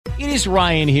It is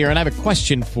Ryan here, and I have a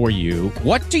question for you.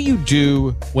 What do you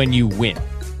do when you win?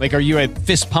 Like, are you a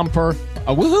fist pumper,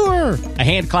 a woohooer, a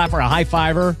hand clapper, a high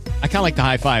fiver? I kind of like the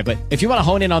high five, but if you want to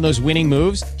hone in on those winning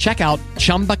moves, check out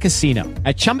Chumba Casino.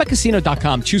 At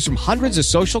ChumbaCasino.com, choose from hundreds of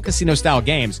social casino-style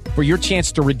games for your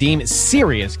chance to redeem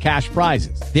serious cash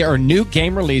prizes. There are new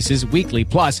game releases weekly,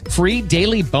 plus free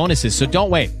daily bonuses. So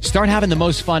don't wait. Start having the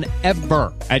most fun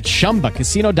ever at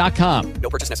ChumbaCasino.com.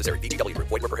 No purchase necessary. VGW. Void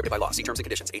where prohibited by law. See terms and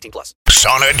conditions. 18+.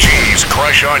 Sana G's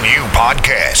Crush on You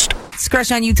podcast. It's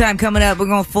Crush on You time coming up. We're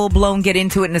going to full-blown get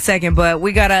into it in a second, but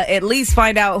we got to at least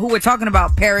find out who we're talking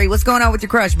about. Perry, what's going on with your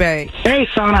crush, babe? Hey,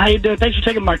 Sana, how you doing? Thanks for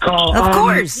taking my call. Of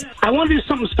course. I want to do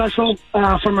something special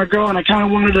for my girl, and I kind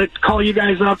of wanted to call you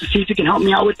guys up to see if you can help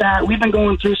me out with that. We've been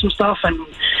going through some stuff, and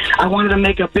I wanted to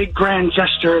make a big grand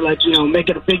gesture, like, make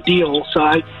it a big deal. So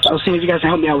I was seeing if you guys can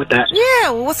help me out with that.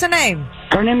 Yeah, well, what's her name?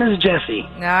 Her name is Jessie.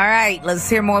 All right, let's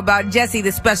hear more about Jessie,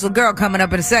 the special girl, coming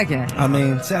up in a second. I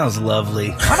mean, sounds lovely.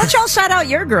 Why don't y'all shout out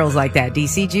your girls like that,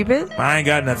 DCG Biz? I ain't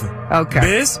got nothing. Okay.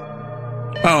 Biz?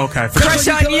 Oh, okay. Crush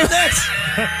on You.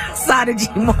 Sana G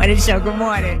Morning Show. Good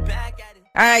morning.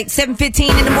 All right,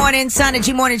 7:15 in the morning, Sana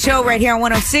G Morning Show right here on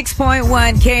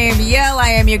 106.1 KMBL.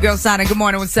 I am your girl, Sana. Good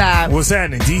morning. What's up? What's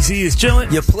happening? DC is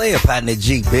chilling. Your player partner,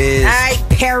 G Biz. All right,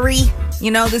 Perry.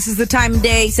 This is the time of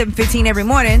day, 7:15 every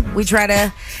morning. We try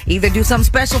to either do something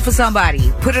special for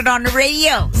somebody, put it on the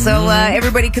radio, so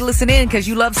everybody can listen in because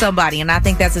you love somebody. And I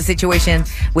think that's the situation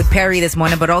with Perry this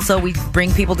morning. But also, we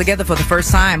bring people together for the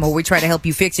first time, or we try to help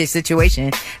you fix your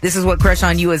situation. This is what Crush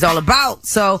on You is all about.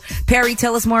 So, Perry,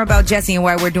 tell us more about Jessie and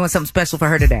why we're doing something special for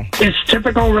her today. It's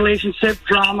typical relationship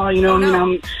drama,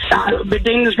 I've been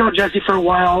dating this girl, Jessie, for a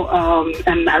while,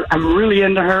 and I'm really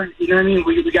into her. You know what I mean?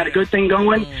 We got a good thing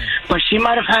going, but she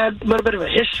might have had a little bit of a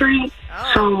history,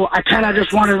 so I kind of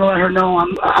just wanted to let her know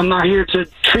I'm not here to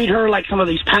treat her like some of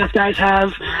these past guys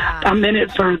have. I'm in it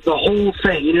for the whole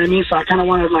thing, you know what I mean? So I kind of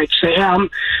wanted to say, yeah, I'm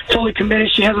fully committed.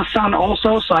 She has a son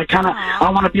also, so I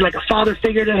want to be like a father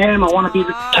figure to him. I want to be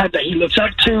the type that he looks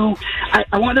up to. I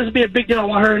want this to be a big deal. I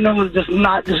want her to know that this is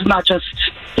not just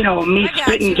me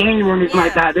spitting game or anything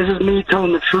like that. This is me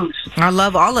telling the truth. I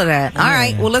love all of that. All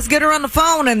right, well, let's get her on the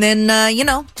phone and then,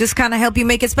 just kind of help you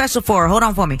make it special for her. Hold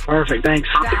on for me. Perfect, thanks.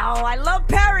 Oh, I love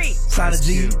Perry. Sana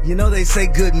G, they say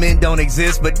good men don't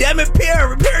exist, but damn it,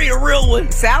 Perry a real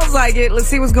one. Sounds like it. Let's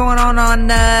see what's going on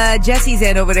Jessie's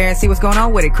end over there and see what's going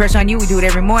on with it. Crush on You, we do it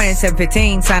every morning,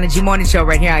 7:15. Sana G Morning Show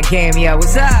right here on KMEL.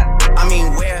 What's up?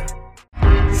 Where?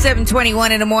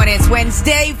 7:21 in the morning. It's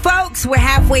Wednesday, folks. We're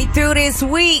halfway through this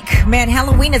week. Man,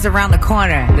 Halloween is around the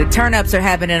corner. The turn-ups are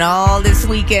happening all this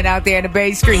weekend out there in the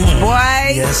Bay Streets,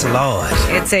 boy. Yes, Lord.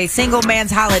 It's a single man's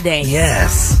holiday.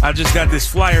 Yes. I just got this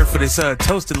flyer for this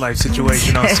Toasted Life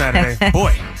situation on Saturday.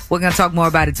 Boy. We're going to talk more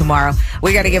about it tomorrow.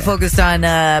 We got to get focused on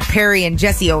Perry and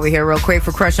Jessie over here real quick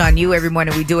for Crush on You. Every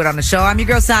morning we do it on the show. I'm your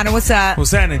girl, Sana. What's up?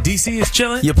 What's happening? DC is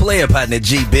chilling. Your player partner,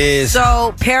 G Biz.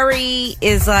 So Perry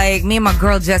is like, me and my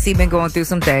girl Jessie been going through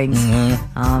some things.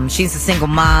 She's a single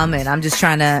mom, and I'm just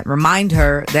trying to remind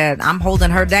her that I'm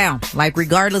holding her down. Like,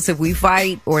 regardless if we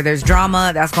fight or there's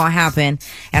drama, that's going to happen.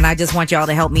 And I just want y'all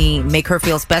to help me make her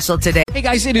feel special today. Hey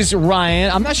guys, it is Ryan.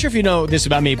 I'm not sure if you know this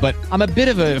about me, but I'm a bit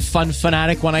of a fun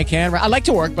fanatic when I can. I like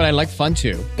to work, but I like fun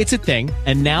too. It's a thing.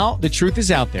 And now the truth is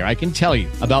out there. I can tell you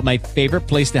about my favorite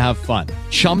place to have fun.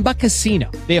 Chumba Casino.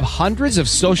 They have hundreds of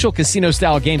social casino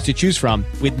style games to choose from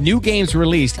with new games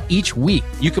released each week.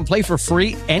 You can play for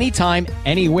free anytime,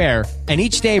 anywhere. And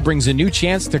each day brings a new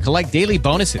chance to collect daily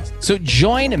bonuses. So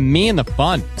join me in the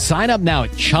fun. Sign up now at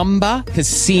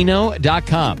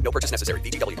ChumbaCasino.com. No purchase necessary.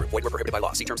 VGW. Void where prohibited by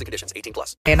law. See terms and conditions.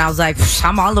 18+. And I was like,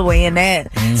 I'm all the way in that.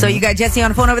 So you got Jessie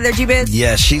on the phone over there, G-Biz?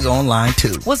 Yeah, she's online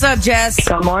too. What's up, Jess?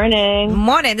 Good morning.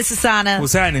 Morning. This is Sana.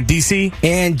 What's happening? DC?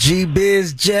 And G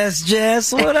Biz,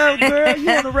 Jess. What up, girl?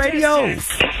 You on the radio?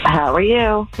 How are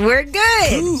you? We're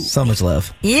good. So much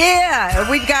love.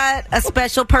 Yeah, we've got a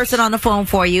special person on the phone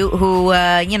for you who,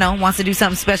 wants to do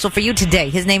something special for you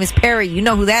today. His name is Perry. You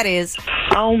know who that is.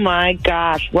 Oh, my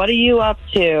gosh. What are you up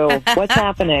to? What's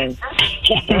happening?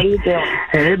 How are you doing?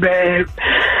 Hey, babe.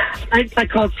 I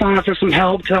called Sana for some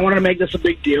help because I wanted to make this a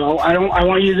big deal. I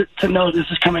want you to know this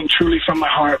is coming truly from my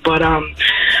heart. But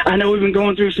I know we've been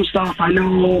going through some stuff. I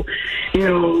know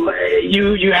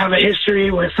you have a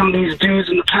history with some of these dudes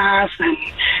in the past, and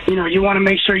you want to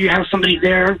make sure you have somebody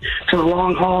there for the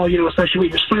long haul, especially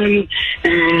with your son.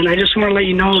 And I just want to let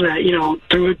you know that,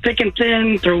 through thick and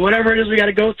thin, through whatever it is we got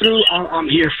to go through, I'm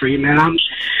here for you, man.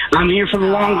 I'm here for the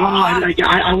long haul.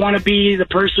 I want to be the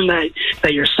person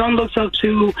that your son looks up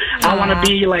to. I want to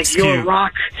be like your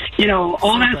rock.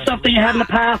 All that stuff that you had in the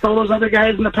past, all those other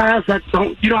guys in the past,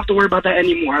 you don't have to worry about that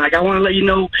anymore. Like, I want to let you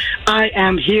know I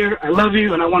am here. I love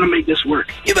you, and I want to make this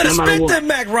work. You better spit that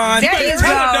back, Ron. There you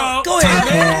go. Go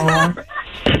ahead, man.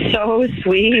 So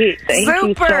sweet. Thank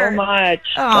you so much.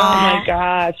 Aww. Oh my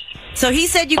gosh. So he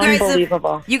said you guys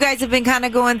have been kind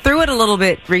of going through it a little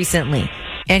bit recently,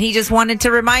 and he just wanted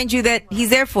to remind you that he's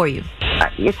there for you.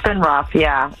 It's been rough,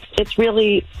 yeah. It's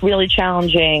really, really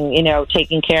challenging,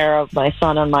 taking care of my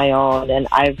son on my own. And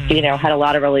I've, had a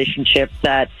lot of relationships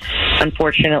that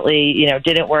unfortunately,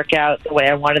 didn't work out the way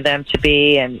I wanted them to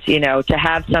be. And, to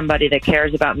have somebody that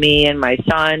cares about me and my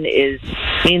son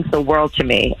means the world to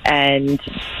me. And,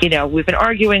 we've been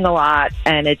arguing a lot,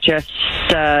 and it just,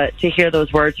 to hear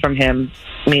those words from him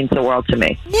means the world to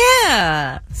me.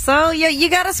 Yeah. So you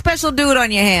got a special dude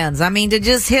on your hands. I mean, to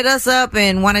just hit us up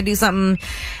and want to do something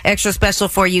extra special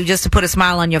for you just to put a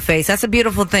smile on your face. That's a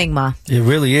beautiful thing, Ma. It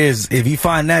really is. If you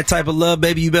find that type of love,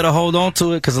 baby, you better hold on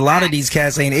to it, because a lot of these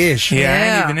cats ain't ish. Yeah,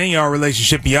 I ain't even in y'all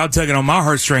relationship, and y'all tugging on my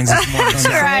heartstrings this morning. That's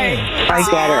right.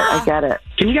 I get it.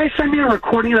 Can you guys send me a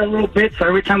recording of that little bit so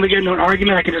every time we get into an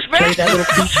argument, I can just play that little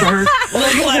piece for her?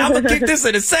 I'm going to kick this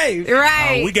in the safe.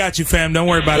 Right. We got you, fam. Don't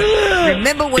worry about it.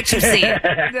 Remember what you said.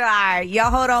 All right. Y'all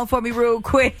hold on for me real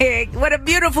quick. What a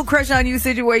beautiful crush on you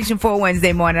situation for a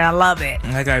Wednesday morning. I love it.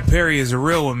 That guy Perry is a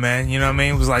real one, man. You know what I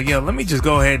mean? It was like, let me just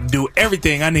go ahead and do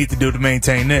everything I need to do to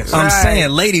maintain this. I'm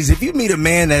saying, ladies, if you meet a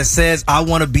man that says, I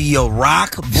want to be your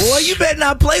rock, boy, you better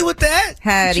not play with that.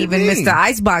 Had even Mr.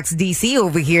 Icebox DC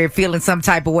over here feeling some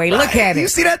type of way. Look at it. You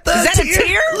see that thug? Is that a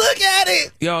tear? Look at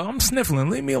it. Yo, I'm sniffling.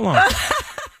 Leave me alone.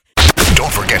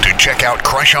 Don't forget to check out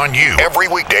Crush on You every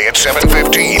weekday at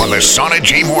 7:15 on the Sana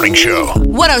G Morning Show.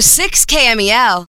 106 KMEL.